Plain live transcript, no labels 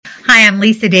Hi, I'm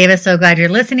Lisa Davis. So glad you're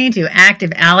listening to Active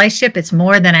Allyship. It's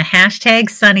more than a hashtag.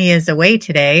 Sunny is away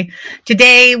today.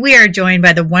 Today, we are joined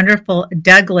by the wonderful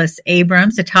Douglas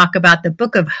Abrams to talk about the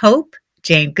Book of Hope,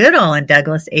 Jane Goodall and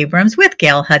Douglas Abrams with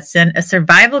Gail Hudson, a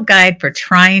survival guide for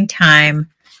trying time.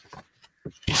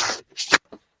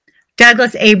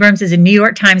 Douglas Abrams is a New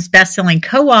York Times bestselling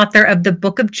co-author of the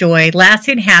Book of Joy,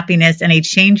 Lasting Happiness in a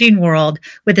Changing World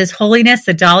with His Holiness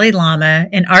the Dalai Lama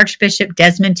and Archbishop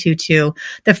Desmond Tutu,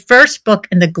 the first book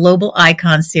in the Global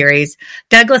Icon series.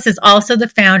 Douglas is also the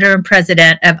founder and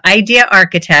president of Idea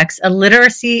Architects, a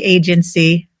literacy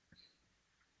agency.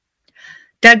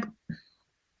 Douglas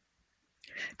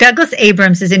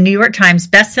Abrams is a New York Times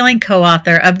bestselling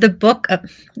co-author of the Book of...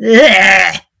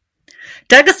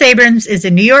 Douglas Abrams is a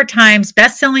New York Times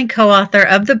bestselling co-author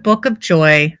of the Book of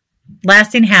Joy,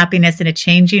 Lasting Happiness in a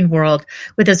Changing World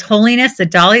with His Holiness the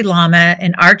Dalai Lama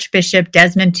and Archbishop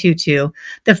Desmond Tutu,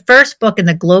 the first book in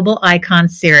the Global Icon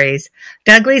series.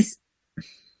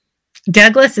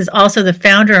 Douglas is also the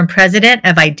founder and president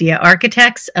of Idea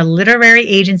Architects, a literary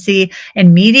agency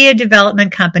and media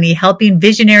development company helping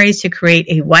visionaries to create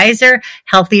a wiser,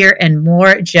 healthier, and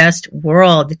more just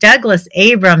world. Douglas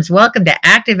Abrams, welcome to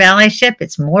Active Allyship.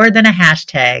 It's more than a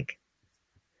hashtag.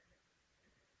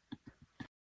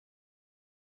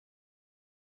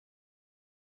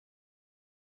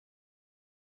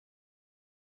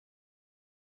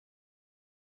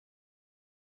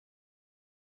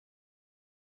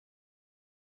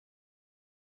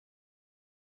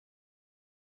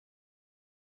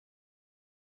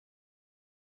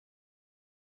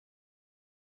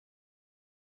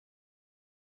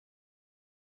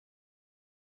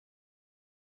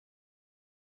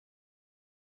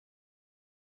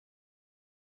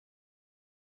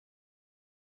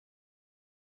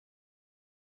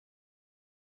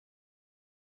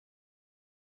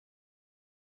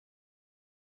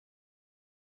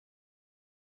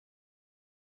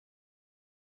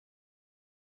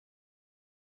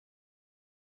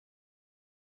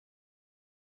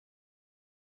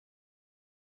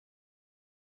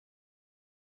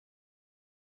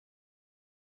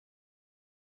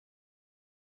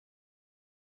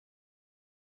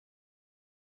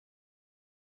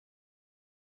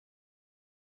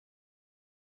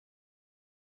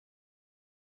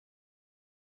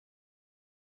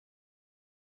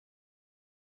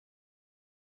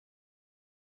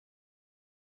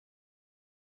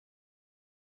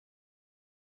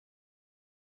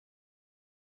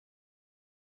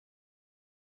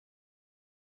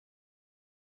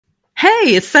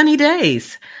 Hey, it's Sunny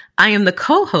Days. I am the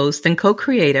co-host and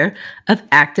co-creator of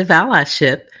Active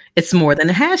Allyship. It's more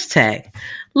than a hashtag.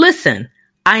 Listen,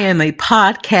 I am a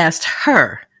podcast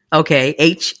her, okay?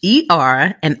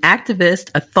 H-E-R, an activist,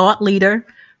 a thought leader,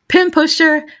 pen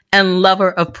pusher, and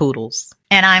lover of poodles.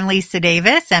 And I'm Lisa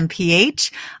Davis,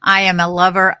 MPH. I am a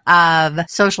lover of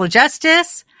social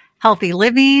justice, healthy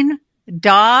living,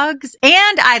 dogs,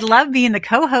 and I love being the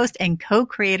co-host and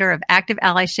co-creator of Active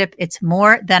Allyship. It's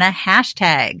more than a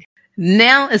hashtag.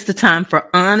 Now is the time for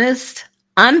honest,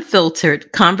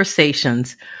 unfiltered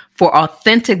conversations, for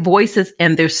authentic voices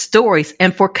and their stories,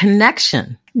 and for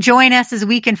connection. Join us as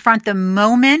we confront the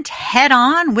moment head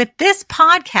on with this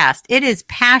podcast. It is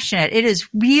passionate. It is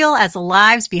real as the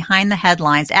lives behind the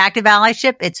headlines. Active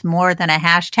Allyship, it's more than a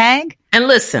hashtag. And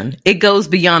listen, it goes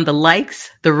beyond the likes,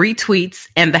 the retweets,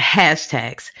 and the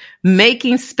hashtags,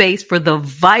 making space for the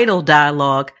vital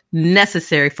dialogue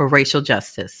necessary for racial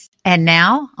justice. And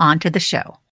now, on to the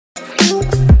show.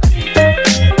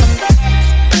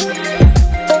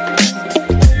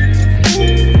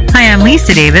 Hi, I'm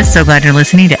Lisa Davis. So glad you're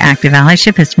listening to Active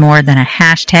Allyship. It's more than a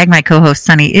hashtag. My co-host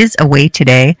Sunny is away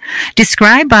today.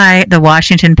 Described by the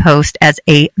Washington Post as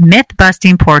a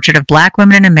myth-busting portrait of Black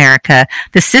women in America,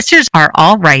 The Sisters Are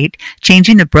All Right,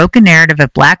 Changing the Broken Narrative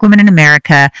of Black Women in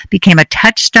America, became a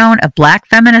touchstone of Black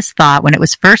feminist thought when it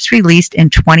was first released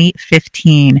in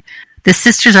 2015. The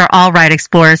Sisters Are All Right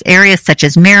explores areas such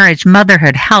as marriage,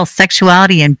 motherhood, health,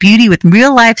 sexuality, and beauty with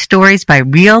real-life stories by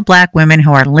real Black women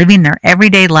who are living their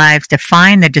everyday lives,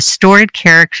 defying the distorted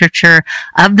caricature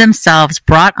of themselves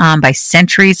brought on by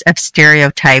centuries of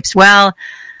stereotypes. Well,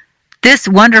 this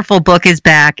wonderful book is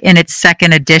back in its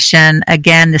second edition.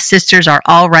 Again, The Sisters Are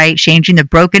All Right, Changing the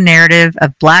Broken Narrative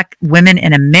of Black Women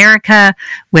in America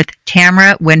with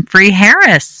Tamara Winfrey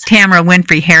Harris. Tamara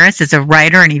Winfrey Harris is a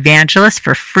writer and evangelist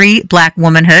for free Black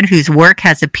womanhood whose work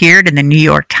has appeared in the New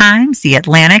York Times, The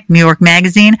Atlantic, New York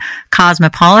Magazine,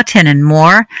 Cosmopolitan, and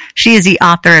more. She is the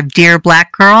author of Dear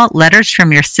Black Girl, Letters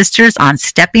from Your Sisters on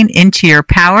Stepping into Your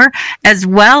Power, as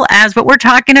well as what we're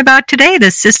talking about today,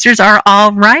 The Sisters Are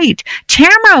All Right,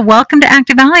 Tamara, welcome to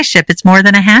Active Allyship. It's more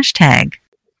than a hashtag.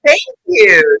 Thank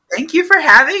you. Thank you for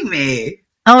having me.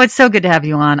 Oh, it's so good to have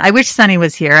you on. I wish Sunny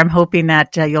was here. I'm hoping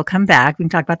that you'll come back. We can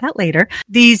talk about that later.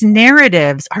 These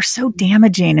narratives are so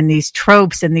damaging, and these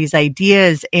tropes and these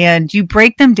ideas, and you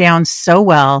break them down so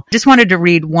well. Just wanted to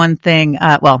read one thing.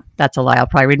 Well, that's a lie. I'll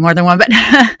probably read more than one, but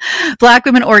Black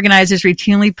women organizers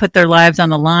routinely put their lives on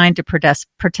the line to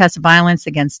protest violence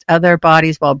against other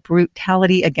bodies, while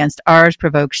brutality against ours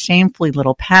provokes shamefully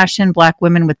little passion. Black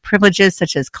women with privileges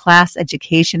such as class,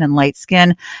 education, and light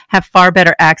skin have far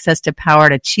better access to power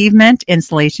and achievement,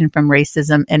 insulation from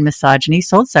racism and misogyny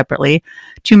sold separately.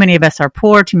 Too many of us are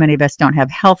poor. Too many of us don't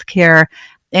have health care.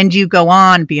 And you go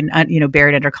on being,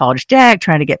 buried under college debt,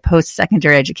 trying to get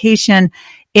post-secondary education.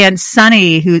 And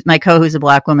Sunny, who's my who's a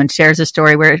Black woman, shares a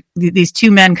story where these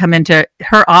two men come into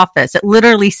her office. It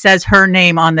literally says her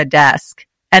name on the desk,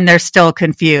 and they're still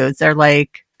confused. They're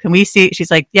like, "Can we see?"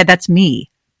 She's like, "Yeah, that's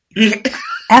me."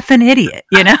 Effing idiot,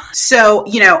 So,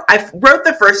 I wrote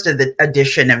the first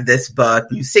edition of this book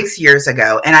 6 years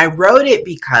ago, and I wrote it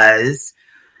because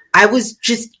I was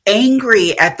just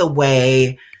angry at the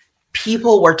way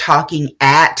people were talking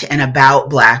at and about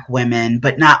Black women,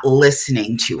 but not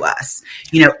listening to us.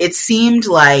 It seemed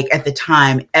like at the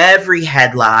time, every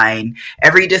headline,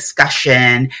 every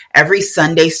discussion, every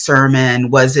Sunday sermon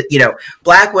was,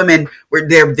 Black women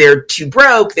they're too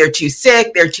broke, they're too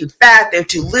sick, they're too fat, they're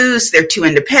too loose, they're too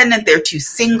independent, they're too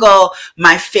single.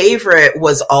 My favorite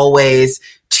was always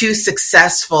too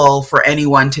successful for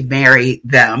anyone to marry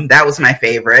them. That was my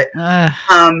favorite.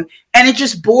 And it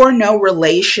just bore no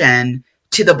relation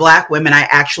to the Black women I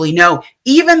actually know,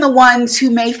 even the ones who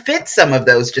may fit some of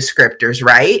those descriptors,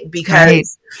 right?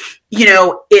 Because,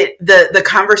 the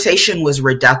conversation was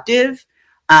reductive,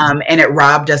 and it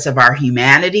robbed us of our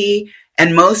humanity.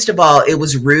 And most of all, it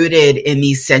was rooted in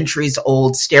these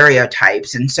centuries-old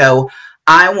stereotypes. And so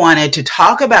I wanted to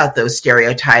talk about those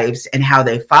stereotypes and how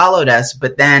they followed us.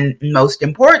 But then, most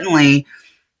importantly,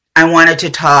 I wanted to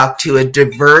talk to a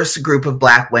diverse group of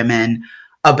Black women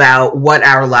about what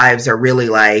our lives are really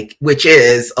like, which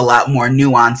is a lot more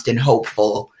nuanced and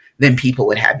hopeful than people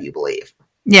would have you believe.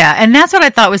 Yeah. And that's what I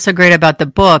thought was so great about the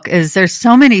book is there's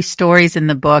so many stories in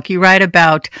the book. You write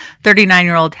about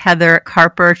 39-year-old Heather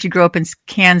Carper. She grew up in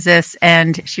Kansas,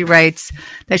 and she writes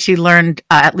that she learned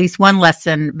at least one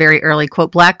lesson very early,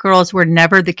 quote, "Black girls were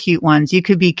never the cute ones. You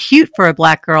could be cute for a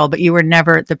Black girl, but you were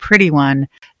never the pretty one."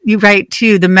 You write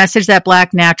too, the message that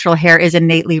Black natural hair is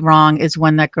innately wrong is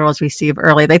one that girls receive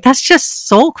early. Like, that's just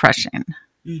soul crushing.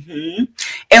 Mm-hmm.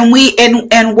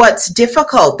 And what's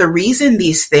difficult, the reason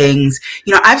these things,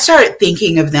 I've started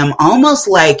thinking of them almost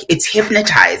like it's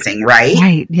hypnotizing, right?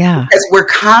 Right. Yeah. Because we're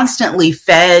constantly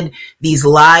fed these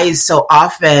lies so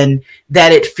often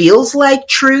that it feels like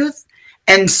truth.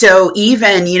 And so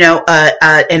even,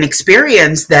 an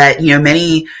experience that,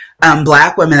 many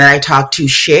Black women that I talked to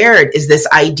shared is this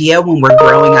idea when we're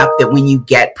growing up that when you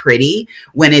get pretty,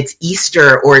 when it's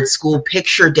Easter or it's school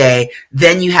picture day,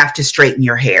 then you have to straighten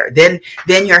your hair. Then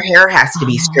your hair has to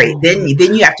be straight. Then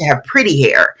you have to have pretty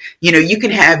hair. You can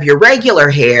have your regular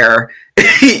hair,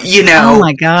 Oh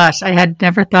my gosh. I had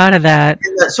never thought of that.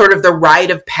 Sort of the rite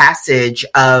of passage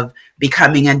of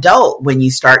becoming adult when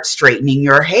you start straightening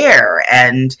your hair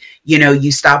and,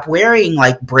 you stop wearing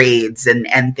like braids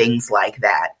and things like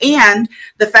that. And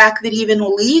the fact that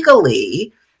even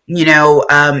legally,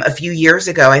 a few years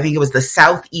ago, I think it was the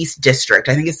Southeast District,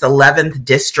 I think it's the 11th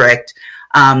District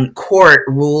court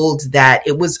ruled that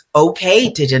it was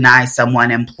okay to deny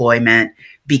someone employment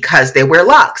because they wear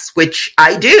locks, which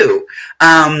I do.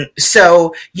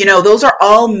 So, those are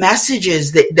all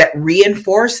messages that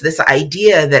reinforce this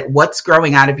idea that what's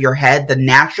growing out of your head, the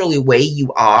naturally way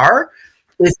you are,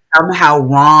 is somehow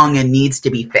wrong and needs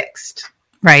to be fixed.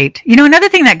 Right. Another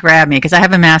thing that grabbed me, because I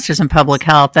have a master's in public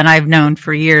health, and I've known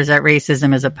for years that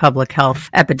racism is a public health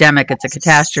epidemic. It's a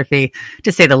catastrophe,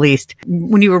 to say the least.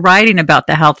 When you were writing about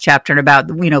the health chapter and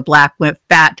about,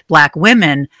 fat Black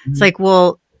women, it's like,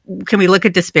 well, can we look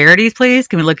at disparities, please?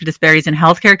 Can we look at disparities in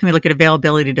healthcare? Can we look at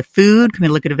availability to food? Can we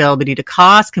look at availability to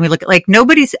cost? Can we look at,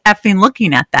 nobody's effing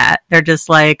looking at that. They're just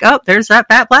like, oh, there's that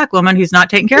fat Black woman who's not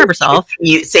taking care of herself.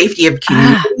 Safety of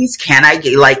communities.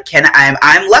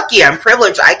 I'm lucky. I'm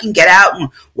privileged. I can get out and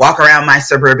walk around my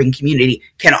suburban community.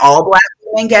 Can all Black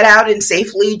women get out and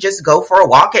safely just go for a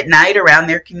walk at night around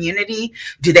their community?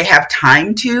 Do they have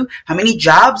time to? How many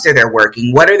jobs are they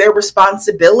working? What are their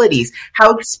responsibilities?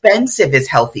 How expensive is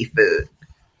healthy food?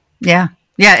 Yeah.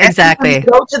 Yeah, exactly. And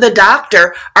when you go to the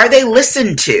doctor, are they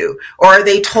listened to? Or are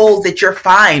they told that you're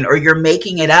fine or you're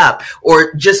making it up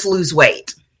or just lose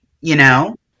weight?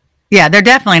 Yeah, they're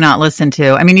definitely not listened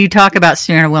to. I mean, you talk about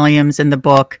Serena Williams in the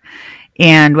book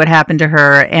and what happened to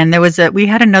her. And we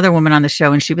had another woman on the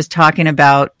show, and she was talking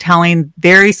about telling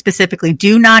very specifically,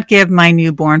 do not give my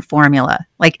newborn formula,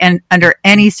 and under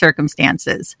any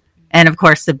circumstances. And of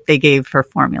course, they gave her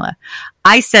formula.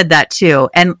 I said that too.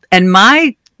 And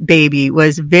my baby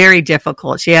was very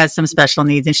difficult. She has some special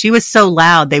needs, and she was so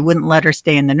loud, they wouldn't let her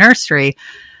stay in the nursery,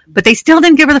 but they still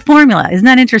didn't give her the formula. Isn't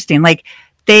that interesting?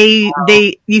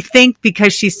 You think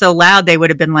because she's so loud, they would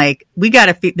have been like, we got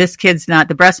to feed this kid's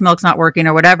the breast milk's not working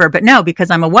or whatever. But no, because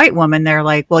I'm a white woman, they're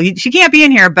like, well, she can't be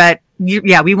in here, but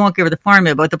we won't give her the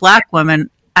formula. But with the black woman,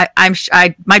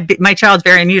 my child's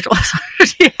very unusual.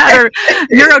 She had her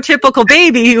neurotypical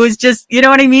baby who was just, you know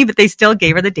what I mean? But they still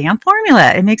gave her the damn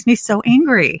formula. It makes me so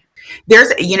angry.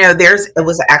 It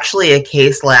was actually a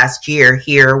case last year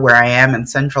here where I am in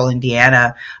central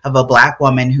Indiana of a black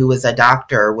woman who was a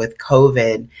doctor with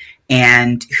COVID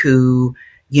and who,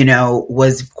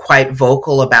 was quite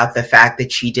vocal about the fact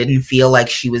that she didn't feel like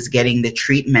she was getting the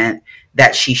treatment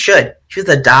that she should. She was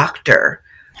a doctor.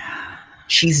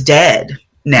 She's dead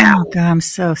now. Oh God,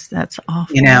 that's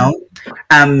awful.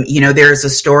 There's a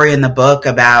story in the book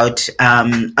about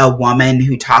a woman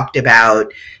who talked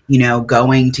about,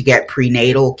 going to get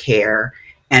prenatal care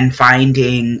and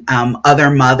finding other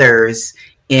mothers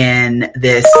in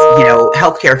this,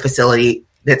 healthcare facility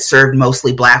that served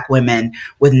mostly black women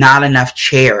with not enough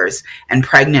chairs and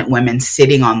pregnant women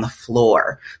sitting on the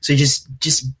floor. So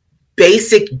just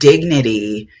basic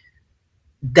dignity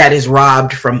that is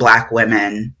robbed from black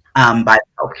women by the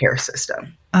healthcare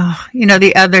system. Oh,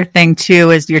 the other thing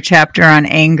too is your chapter on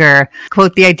anger.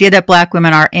 Quote, the idea that black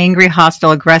women are angry,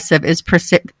 hostile, aggressive is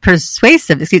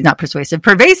pervasive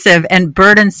and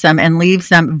burdensome and leaves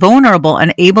them vulnerable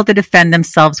and able to defend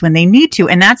themselves when they need to.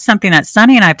 And that's something that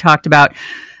Sunny and I have talked about.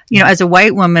 As a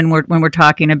white woman, when we're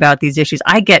talking about these issues,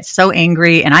 I get so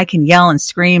angry and I can yell and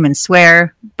scream and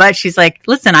swear, but she's like,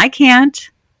 listen, I can't.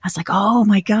 I was like, oh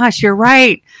my gosh, you're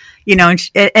right. And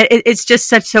it's just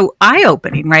so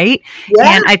eye-opening, right?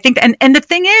 Yeah. And I think, and the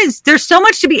thing is, there's so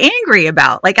much to be angry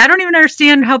about. I don't even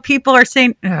understand how people are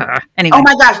saying, anyway. Oh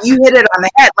my gosh, you hit it on the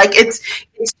head. It's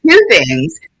two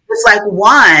things. It's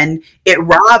one, it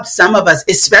robs some of us,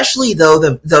 especially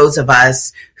those of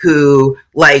us who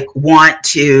want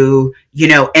to,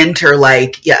 enter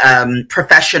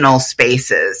professional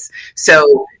spaces.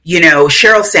 So,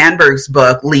 Sheryl Sandberg's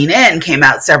book, Lean In, came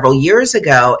out several years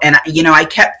ago. And, I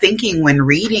kept thinking when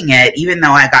reading it, even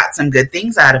though I got some good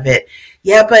things out of it,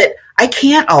 yeah, but I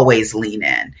can't always lean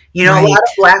in. Right. A lot of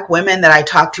black women that I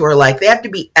talk to are they have to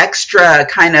be extra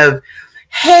kind of,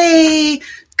 hey,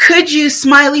 could you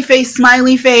smiley face,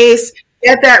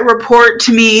 get that report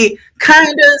to me, kind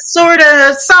of, sort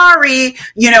of, sorry,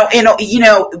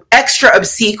 extra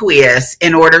obsequious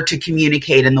in order to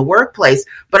communicate in the workplace.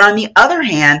 But on the other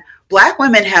hand, black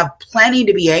women have plenty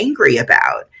to be angry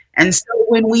about. And so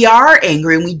when we are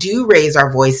angry and we do raise our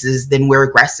voices, then we're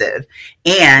aggressive.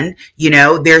 And,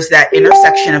 there's that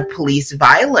intersection of police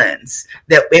violence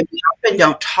that we often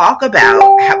don't talk about,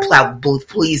 how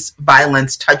police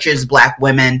violence touches black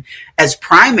women as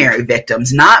primary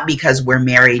victims, not because we're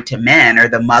married to men or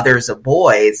the mothers of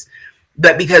boys,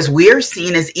 but because we're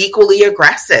seen as equally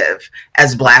aggressive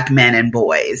as black men and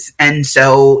boys. And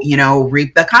so,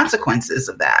 reap the consequences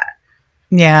of that.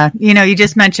 Yeah. You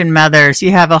just mentioned mothers.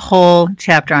 You have a whole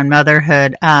chapter on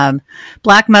motherhood.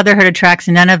 Black motherhood attracts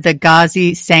none of the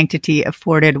gauzy sanctity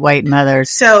afforded white mothers.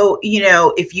 So,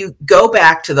 if you go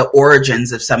back to the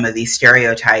origins of some of these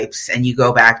stereotypes and you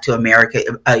go back to America,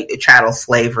 chattel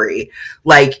slavery,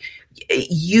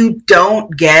 you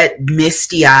don't get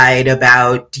misty-eyed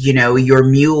about, your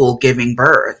mule giving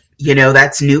birth.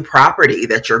 That's new property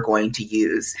that you're going to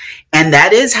use. And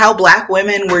that is how black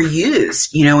women were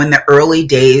used, in the early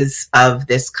days of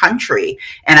this country.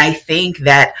 And I think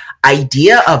that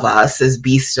idea of us as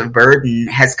beasts of burden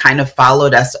has kind of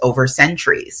followed us over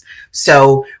centuries.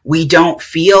 So we don't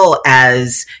feel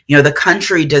as, the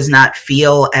country does not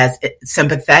feel as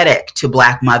sympathetic to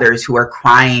black mothers who are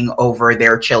crying over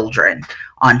their children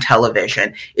on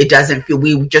television. It doesn't feel,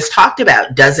 we just talked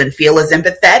about, doesn't feel as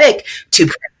empathetic to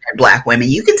black women.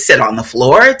 You can sit on the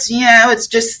floor. It's, it's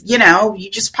just, you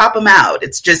just pop them out.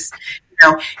 It's just,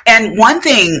 and one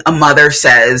thing a mother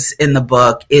says in the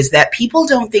book is that people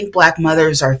don't think black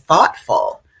mothers are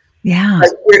thoughtful. Yeah.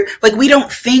 We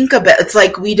don't think about,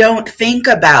 we don't think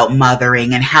about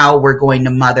mothering and how we're going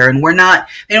to mother. And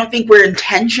they don't think we're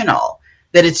intentional,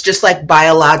 that it's just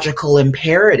biological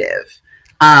imperative.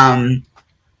 And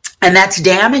that's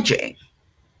damaging.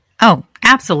 Oh,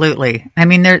 Absolutely. I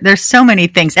mean, there's so many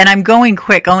things, and I'm going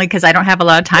quick only because I don't have a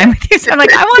lot of time with you. So I'm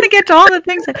like, I want to get to all the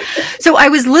things. So I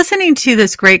was listening to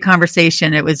this great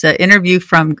conversation. It was an interview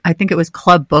from, I think it was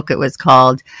Club Book, it was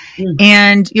called.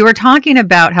 And you were talking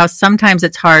about how sometimes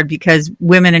it's hard because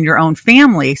women in your own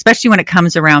family, especially when it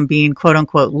comes around being quote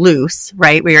unquote loose,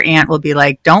 right? Where your aunt will be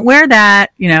like, don't wear that,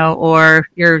 or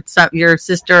your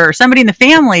sister or somebody in the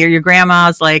family or your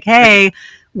grandma's like, hey,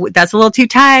 that's a little too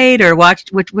tight, or watch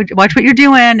what you're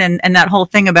doing, and that whole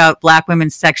thing about Black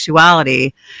women's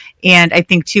sexuality. And I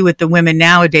think too with the women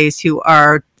nowadays who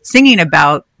are singing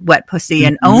about wet pussy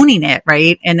and owning it,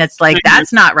 right? And it's like,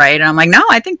 that's not right. And I'm like, no,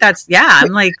 I think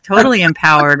I'm like totally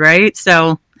empowered, right?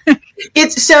 So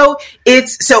so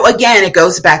again, it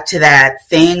goes back to that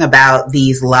thing about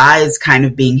these lies kind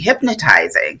of being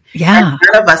hypnotizing. Yeah. And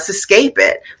none of us escape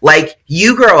it. Like,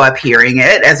 you grow up hearing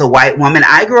it as a white woman.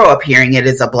 I grow up hearing it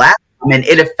as a Black woman.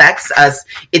 It affects us.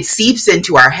 It seeps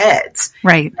into our heads.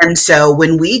 Right. And so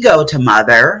when we go to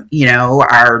mother,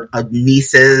 our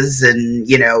nieces and,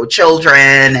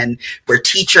 children, and we're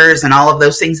teachers and all of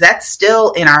those things, that's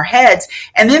still in our heads.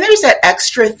 And then there's that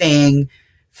extra thing,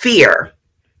 fear.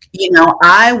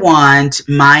 I want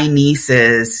my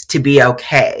nieces to be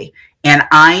okay. And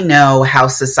I know how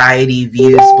society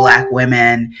views Black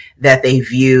women, that they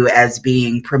view as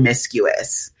being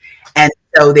promiscuous. And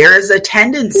so there is a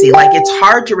tendency, like, it's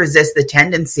hard to resist the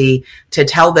tendency to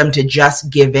tell them to just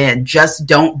give in, just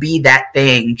don't be that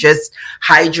thing, just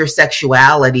hide your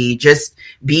sexuality, just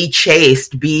be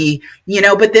chaste,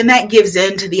 but then that gives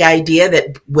in to the idea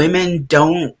that women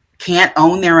can't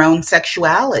own their own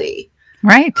sexuality.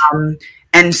 Right.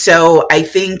 And so I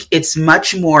think it's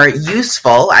much more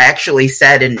useful. I actually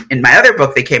said in my other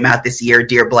book that came out this year,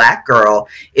 Dear Black Girl,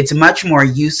 it's much more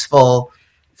useful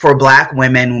for Black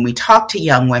women when we talk to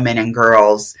young women and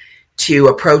girls to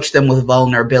approach them with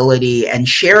vulnerability and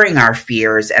sharing our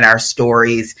fears and our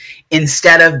stories,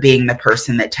 instead of being the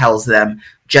person that tells them,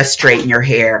 just straighten your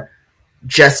hair,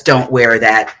 just don't wear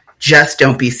that, just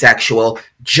don't be sexual,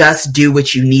 just do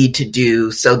what you need to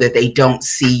do so that they don't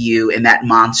see you in that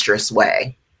monstrous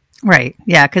way. Right.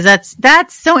 Yeah. Cause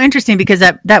that's so interesting, because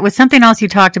that was something else you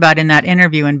talked about in that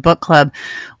interview in book club,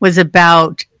 was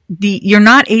about you're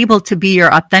not able to be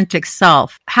your authentic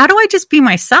self. How do I just be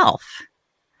myself?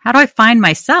 How do I find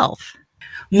myself?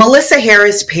 Melissa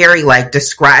Harris Perry,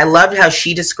 I loved how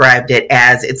she described it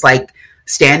as, it's like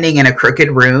standing in a crooked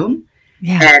room.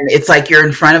 Yeah. And it's like you're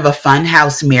in front of a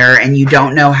funhouse mirror and you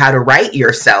don't know how to write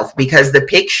yourself, because the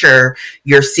picture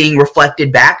you're seeing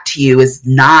reflected back to you is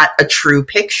not a true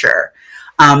picture.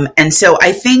 And so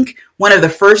I think one of the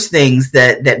first things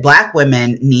that Black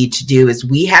women need to do is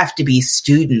we have to be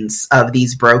students of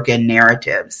these broken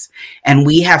narratives, and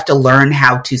we have to learn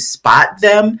how to spot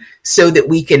them so that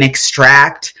we can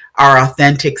extract our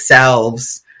authentic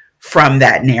selves from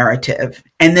that narrative,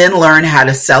 and then learn how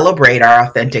to celebrate our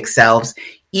authentic selves,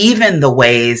 even the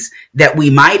ways that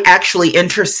we might actually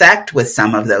intersect with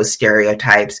some of those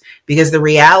stereotypes. Because the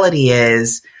reality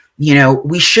is,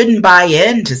 we shouldn't buy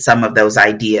into some of those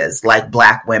ideas, like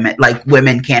Black women, like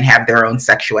women can't have their own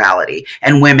sexuality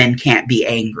and women can't be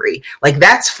angry. Like,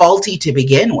 that's faulty to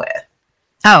begin with.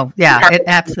 Oh, yeah, it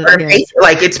absolutely is.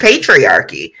 Like, it's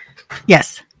patriarchy.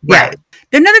 Yes. Right. Yeah.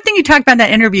 Another thing you talked about in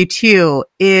that interview too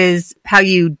is how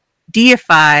you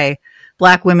deify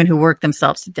Black women who work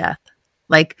themselves to death.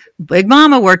 Like, Big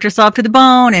Mama worked herself to the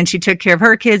bone, and she took care of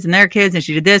her kids and their kids, and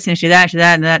she did this and she did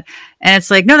that, and that. And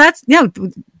it's like,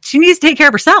 she needs to take care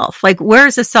of herself. Like,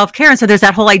 where's the self-care? And so there's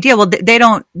that whole idea, well,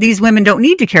 these women don't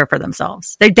need to care for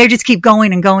themselves. They just keep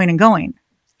going and going and going.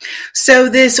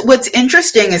 So what's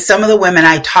interesting is some of the women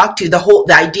I talk to,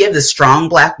 the idea of the strong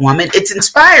Black woman, it's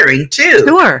inspiring too.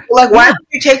 Sure. Like, why don't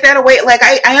you take that away? Like,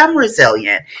 I am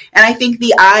resilient. And I think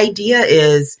the idea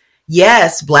is,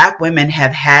 yes, Black women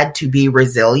have had to be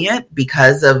resilient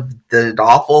because of the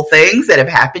awful things that have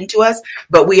happened to us,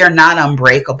 but we are not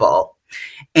unbreakable.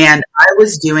 And I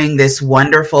was doing this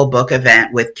wonderful book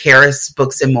event with Karis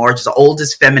Books and More, which is the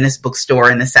oldest feminist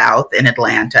bookstore in the South in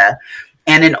Atlanta.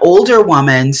 And an older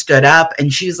woman stood up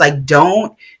and she was like,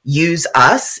 don't use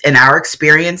us and our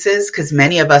experiences, because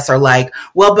many of us are like,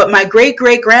 well, but my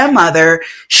great-great-grandmother,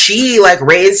 she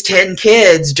raised 10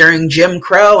 kids during Jim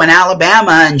Crow in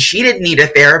Alabama and she didn't need a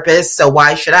therapist, so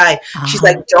why should I? Uh-huh. She's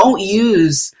like, don't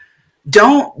use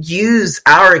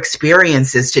our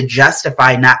experiences to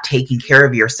justify not taking care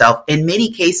of yourself. In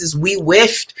many cases, we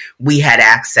wished we had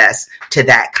access to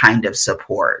that kind of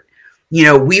support.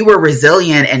 We were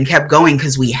resilient and kept going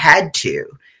because we had to.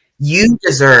 We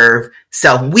deserved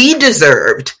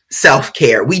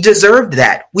self-care. We deserved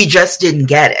that. We just didn't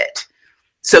get it.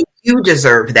 So you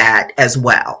deserve that as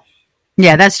well.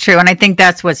 Yeah, that's true. And I think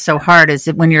that's what's so hard is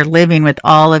that when you're living with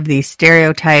all of these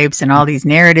stereotypes and all these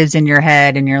narratives in your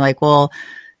head and you're like, well,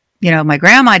 my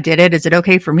grandma did it. Is it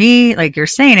okay for me? Like you're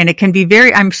saying, and it can be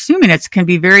I'm assuming it can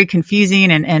be very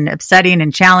confusing and upsetting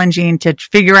and challenging to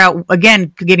figure out,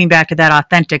 again, getting back to that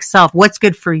authentic self, what's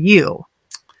good for you.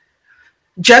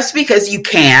 Just because you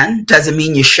can doesn't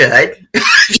mean you should.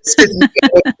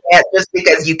 just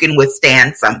because you can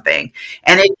withstand something.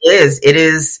 And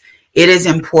it is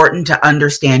important to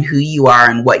understand who you are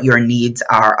and what your needs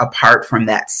are apart from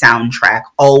that soundtrack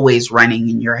always running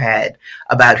in your head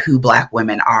about who Black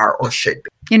women are or should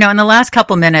be. In the last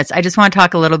couple minutes, I just want to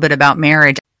talk a little bit about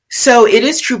marriage. So it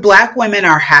is true. Black women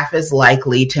are half as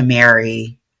likely to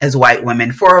marry as white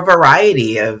women for a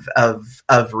variety of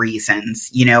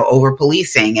reasons, over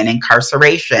policing and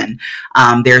incarceration.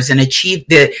 There's an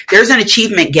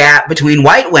achievement gap between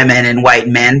white women and white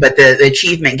men, but the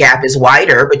achievement gap is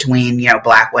wider between,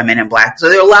 Black women and Black. So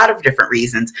there are a lot of different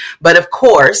reasons. But of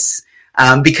course,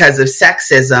 because of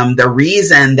sexism, the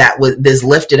reason that is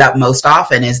lifted up most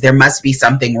often is there must be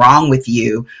something wrong with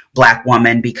you, Black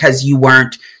woman, because you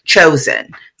weren't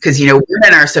chosen. Because,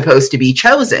 women are supposed to be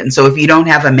chosen. So if you don't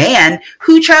have a man,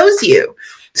 who chose you?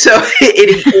 So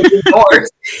it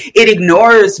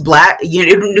ignores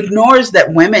that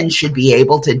women should be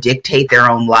able to dictate their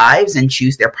own lives and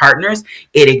choose their partners.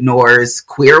 It ignores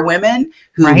queer women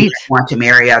who want to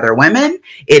marry other women.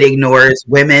 It ignores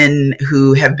women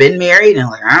who have been married and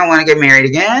I don't want to get married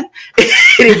again.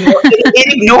 It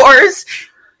ignores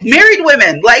married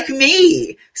women like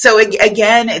me. So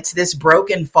again, it's this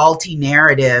broken, faulty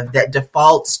narrative that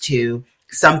defaults to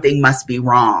something must be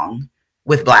wrong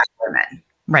with Black women.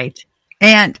 Right.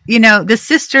 And, the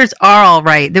sisters are all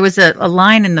right. There was a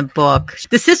line in the book.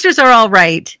 The sisters are all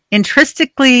right,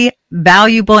 intrinsically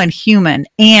valuable and human,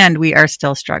 and we are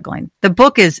still struggling. The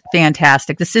book is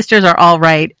fantastic. The Sisters Are All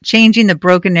Right, Changing the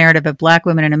Broken Narrative of Black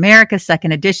Women in America,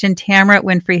 second edition. Tamara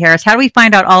Winfrey Harris. How do we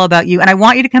find out all about you? And I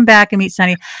want you to come back and meet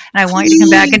Sunny, and I want you to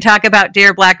come back and talk about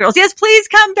Dear Black Girls. Yes, please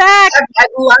come back. I'd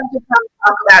love to come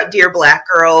talk about Dear Black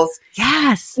Girls.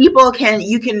 Yes. You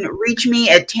can reach me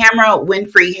at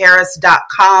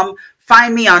TamaraWinfreyHarris.com.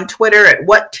 Find me on Twitter at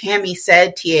What Tammy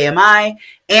Said, TAMI,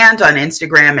 and on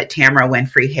Instagram at Tamara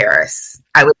Winfrey Harris.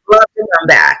 I would love to come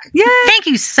back. Yeah. Thank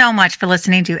you so much for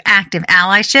listening to Active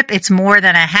Allyship. It's more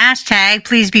than a hashtag.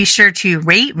 Please be sure to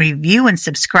rate, review, and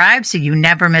subscribe so you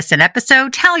never miss an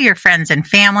episode. Tell your friends and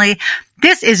family.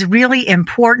 This is really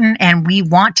important and we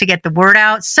want to get the word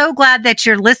out. So glad that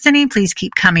you're listening. Please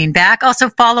keep coming back. Also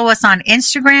follow us on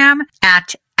Instagram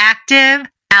at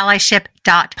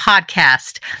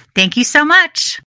activeallyship.podcast. Thank you so much.